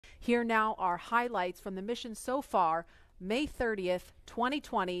Here now are highlights from the mission so far. May 30th,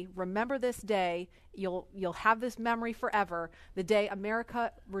 2020. Remember this day. You'll have this memory forever. The day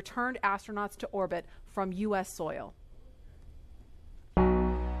America returned astronauts to orbit from U.S. soil.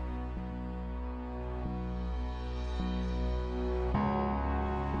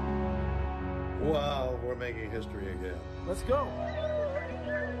 Wow, we're making history again. Let's go.